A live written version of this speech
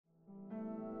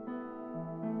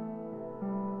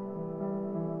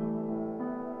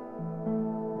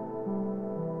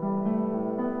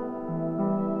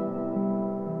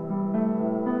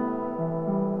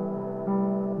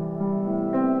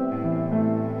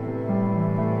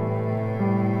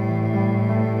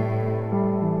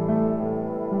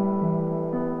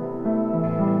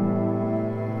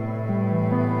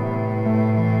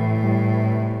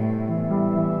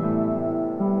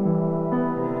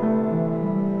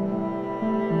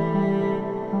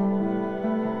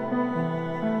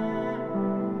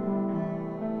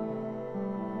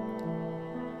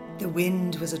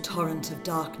wind was a torrent of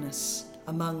darkness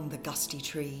among the gusty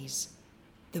trees.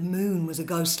 The moon was a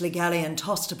ghostly galleon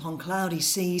tossed upon cloudy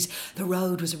seas. The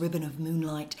road was a ribbon of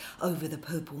moonlight over the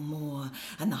purple moor,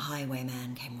 and the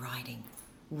highwayman came riding,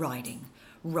 riding,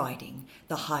 riding.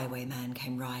 The highwayman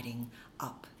came riding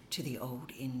up to the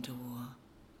old inn door.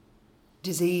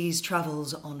 Disease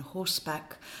travels on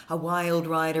horseback, a wild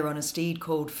rider on a steed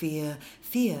called Fear.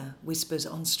 Fear whispers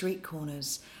on street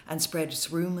corners and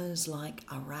spreads rumours like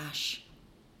a rash.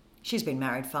 She's been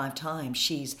married 5 times.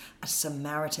 She's a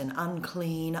Samaritan,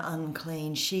 unclean,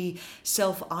 unclean. She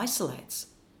self-isolates,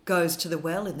 goes to the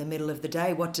well in the middle of the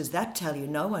day. What does that tell you?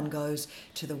 No one goes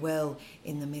to the well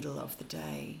in the middle of the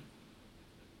day.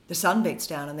 The sun beats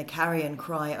down and the carrion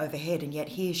cry overhead, and yet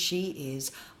here she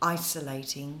is,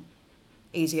 isolating.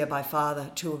 Easier by far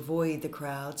to avoid the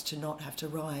crowds, to not have to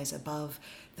rise above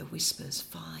the whispers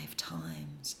 5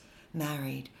 times.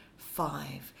 Married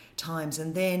 5 times.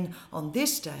 And then on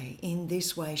this day, in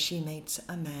this way, she meets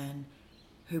a man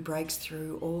who breaks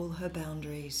through all her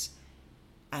boundaries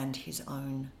and his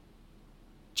own.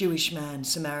 Jewish man,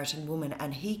 Samaritan woman,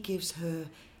 and he gives her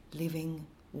living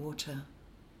water.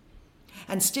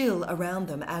 And still around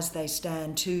them, as they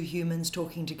stand, 2 humans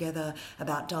talking together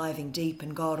about diving deep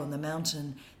and God on the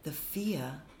mountain, the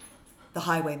fear. The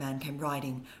highwayman came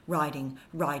riding, riding,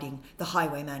 riding. The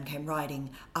highwayman came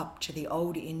riding up to the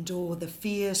old inn door. The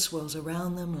fear swirls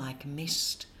around them like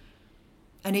mist.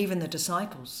 And even the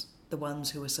disciples, the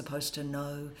ones who were supposed to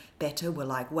know better, were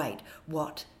like, wait,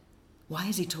 what? Why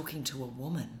is he talking to a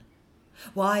woman?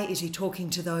 Why is he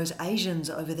talking to those Asians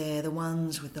over there, the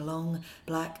ones with the long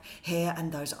black hair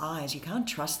and those eyes? You can't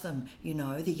trust them, you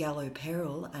know, the yellow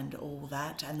peril and all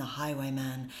that. And the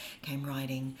highwayman came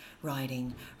riding,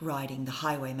 riding, riding. The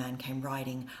highwayman came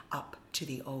riding up to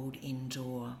the old inn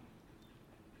door.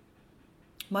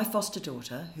 My foster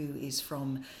daughter, who is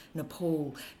from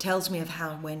Nepal, tells me of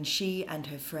how when she and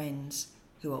her friends,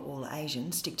 who are all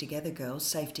Asian, stick together girls,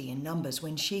 safety in numbers.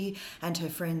 When she and her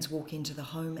friends walk into the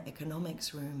home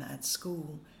economics room at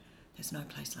school, there's no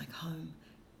place like home.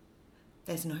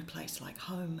 There's no place like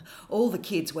home. All the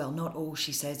kids, well, not all,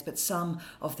 she says, but some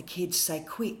of the kids say,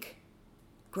 quick,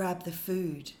 grab the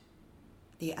food.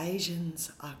 The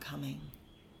Asians are coming.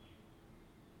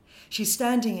 She's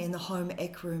standing in the home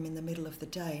ec room in the middle of the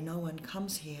day. No one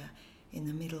comes here in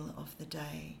the middle of the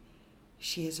day.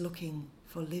 She is looking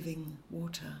for living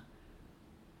water.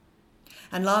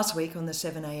 And last week on the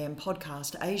 7am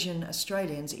podcast, Asian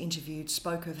Australians interviewed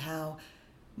spoke of how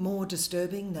more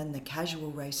disturbing than the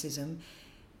casual racism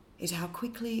is how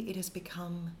quickly it has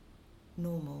become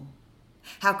normal.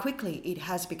 How quickly it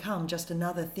has become just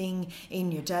another thing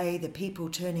in your day, the people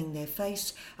turning their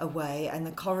face away and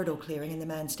the corridor clearing and the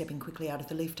man stepping quickly out of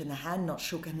the lift and the hand not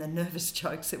shook and the nervous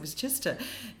jokes. It was just a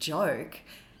joke.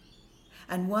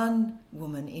 And one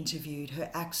woman interviewed,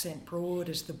 her accent broad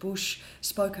as the bush,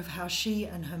 spoke of how she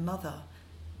and her mother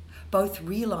both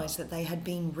realised that they had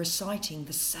been reciting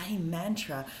the same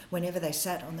mantra whenever they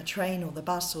sat on the train or the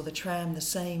bus or the tram, the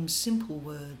same simple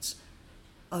words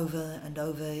over and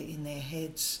over in their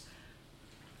heads.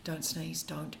 Don't sneeze,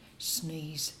 don't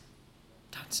sneeze,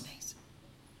 don't sneeze.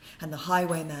 And the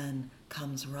highwayman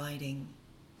comes riding.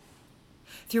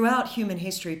 Throughout human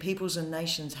history, peoples and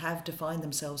nations have defined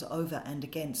themselves over and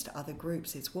against other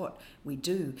groups. It's what we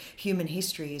do. Human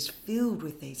history is filled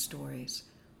with these stories.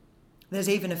 There's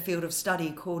even a field of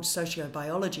study called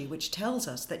sociobiology, which tells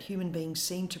us that human beings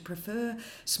seem to prefer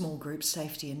small groups,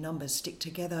 safety in numbers, stick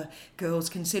together. Girls,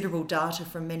 considerable data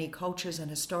from many cultures and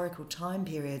historical time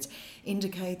periods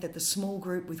indicate that the small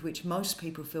group with which most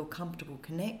people feel comfortable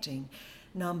connecting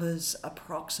numbers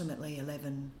approximately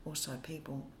 11 or so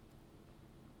people.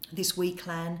 This wee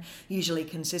clan, usually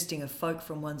consisting of folk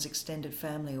from one's extended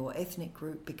family or ethnic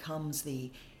group, becomes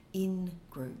the in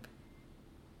group.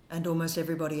 And almost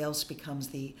everybody else becomes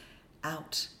the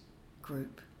out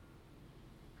group.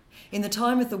 In the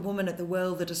time of the woman at the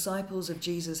well, the disciples of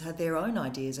Jesus had their own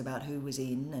ideas about who was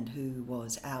in and who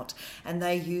was out. And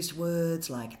they used words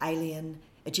like alien,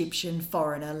 Egyptian,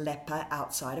 foreigner, leper,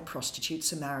 outsider, prostitute,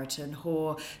 Samaritan,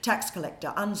 whore, tax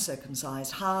collector,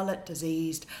 uncircumcised, harlot,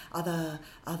 diseased, other,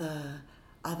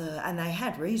 and they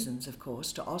had reasons, of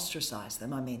course, to ostracize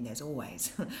them. I mean, there's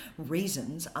always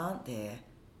reasons, aren't there?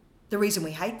 The reason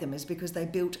we hate them is because they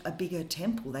built a bigger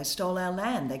temple. They stole our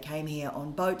land. They came here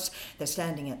on boats. They're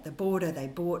standing at the border. They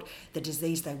bought the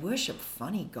disease. They worship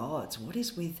funny gods. What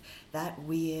is with that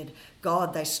weird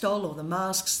god? They stole all the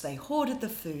masks. They hoarded the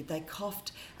food. They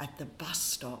coughed at the bus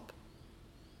stop.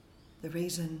 The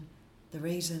reason,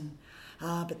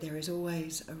 but there is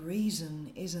always a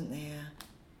reason, isn't there?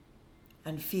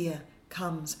 And fear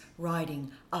comes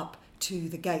riding up to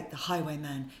the gate. The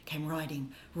highwayman came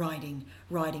riding, riding,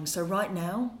 riding. So right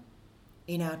now,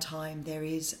 in our time, there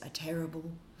is a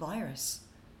terrible virus.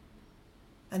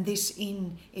 And this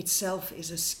in itself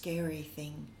is a scary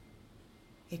thing.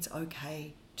 It's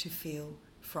okay to feel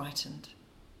frightened.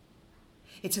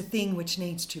 It's a thing which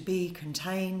needs to be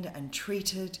contained and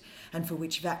treated, and for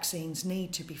which vaccines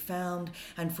need to be found,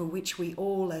 and for which we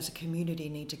all as a community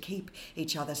need to keep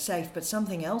each other safe. But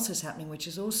something else is happening which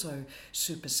is also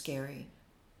super scary.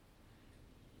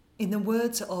 In the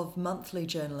words of monthly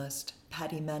journalist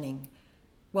Paddy Manning,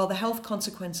 while the health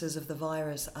consequences of the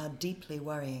virus are deeply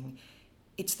worrying,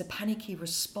 it's the panicky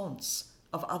response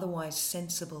of otherwise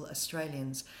sensible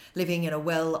Australians living in a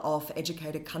well-off,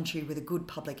 educated country with a good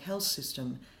public health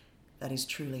system that is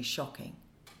truly shocking.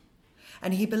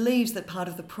 And he believes that part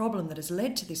of the problem that has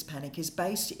led to this panic is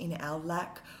based in our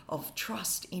lack of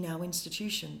trust in our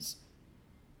institutions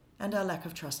and our lack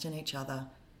of trust in each other,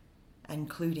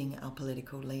 including our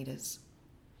political leaders.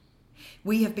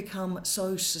 We have become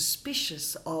so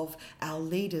suspicious of our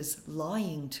leaders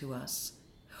lying to us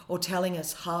or telling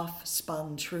us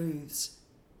half-spun truths.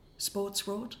 Sports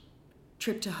rort?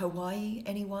 Trip to Hawaii,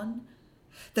 anyone?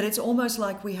 That it's almost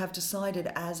like we have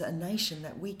decided as a nation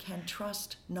that we can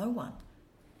trust no one.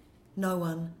 No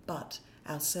one but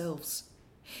ourselves.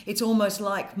 It's almost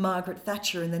like Margaret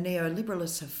Thatcher and the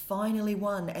neoliberalists have finally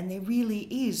won, and there really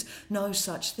is no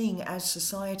such thing as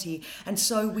society. And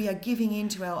so we are giving in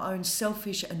to our own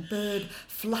selfish and bird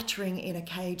fluttering in a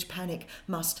cage panic,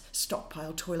 must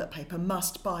stockpile toilet paper,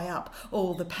 must buy up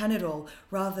all the Panadol,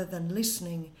 rather than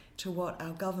listening to what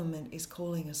our government is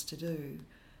calling us to do,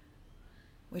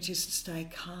 which is to stay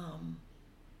calm.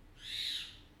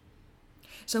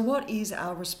 So what is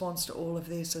our response to all of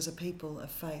this as a people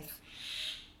of faith?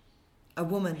 A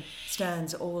woman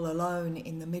stands all alone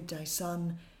in the midday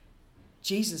sun.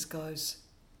 Jesus goes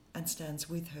and stands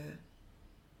with her.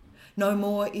 No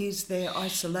more is there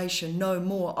isolation, no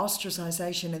more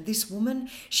ostracization. And this woman,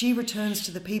 she returns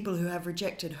to the people who have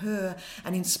rejected her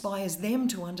and inspires them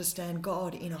to understand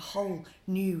God in a whole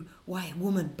new way.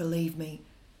 Woman, believe me,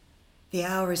 the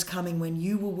hour is coming when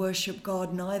you will worship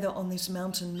God neither on this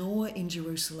mountain nor in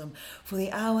Jerusalem. For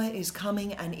the hour is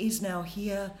coming and is now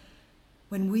here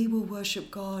when we will worship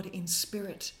God in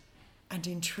spirit and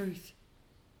in truth.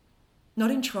 Not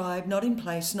in tribe, not in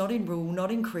place, not in rule,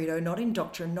 not in credo, not in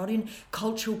doctrine, not in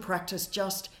cultural practice,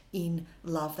 just in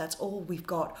love. That's all we've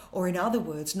got. Or in other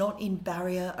words, not in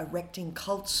barrier erecting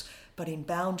cults, but in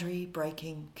boundary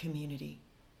breaking community.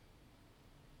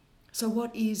 So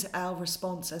what is our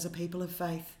response as a people of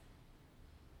faith?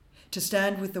 To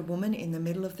stand with the woman in the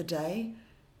middle of the day?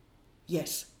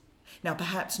 Yes. Now,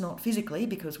 perhaps not physically,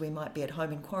 because we might be at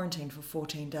home in quarantine for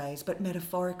 14 days, but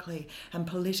metaphorically and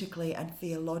politically and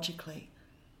theologically.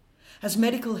 As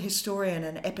medical historian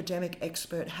and epidemic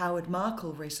expert Howard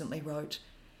Markle recently wrote,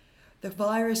 the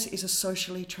virus is a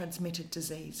socially transmitted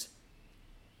disease,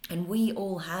 and we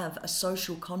all have a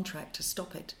social contract to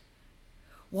stop it.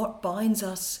 What binds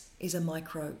us is a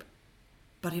microbe,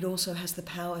 but it also has the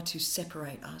power to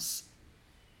separate us.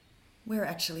 We're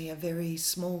actually a very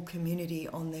small community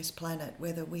on this planet,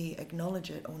 whether we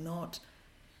acknowledge it or not.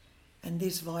 And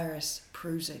this virus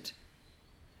proves it.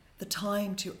 The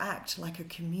time to act like a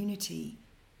community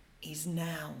is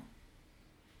now.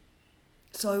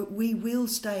 So we will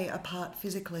stay apart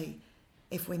physically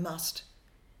if we must,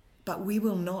 but we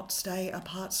will not stay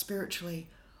apart spiritually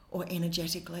or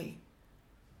energetically.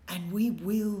 And we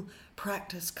will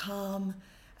practice calm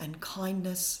and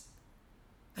kindness,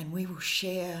 and we will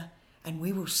share and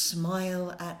we will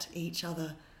smile at each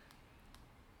other.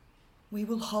 We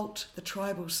will halt the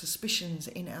tribal suspicions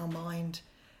in our mind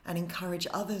and encourage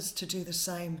others to do the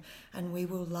same, and we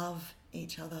will love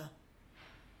each other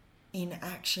in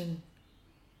action.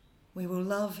 We will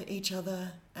love each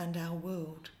other and our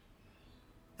world,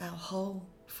 our whole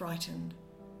frightened,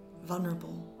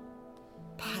 vulnerable,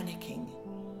 panicking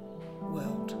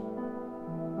world.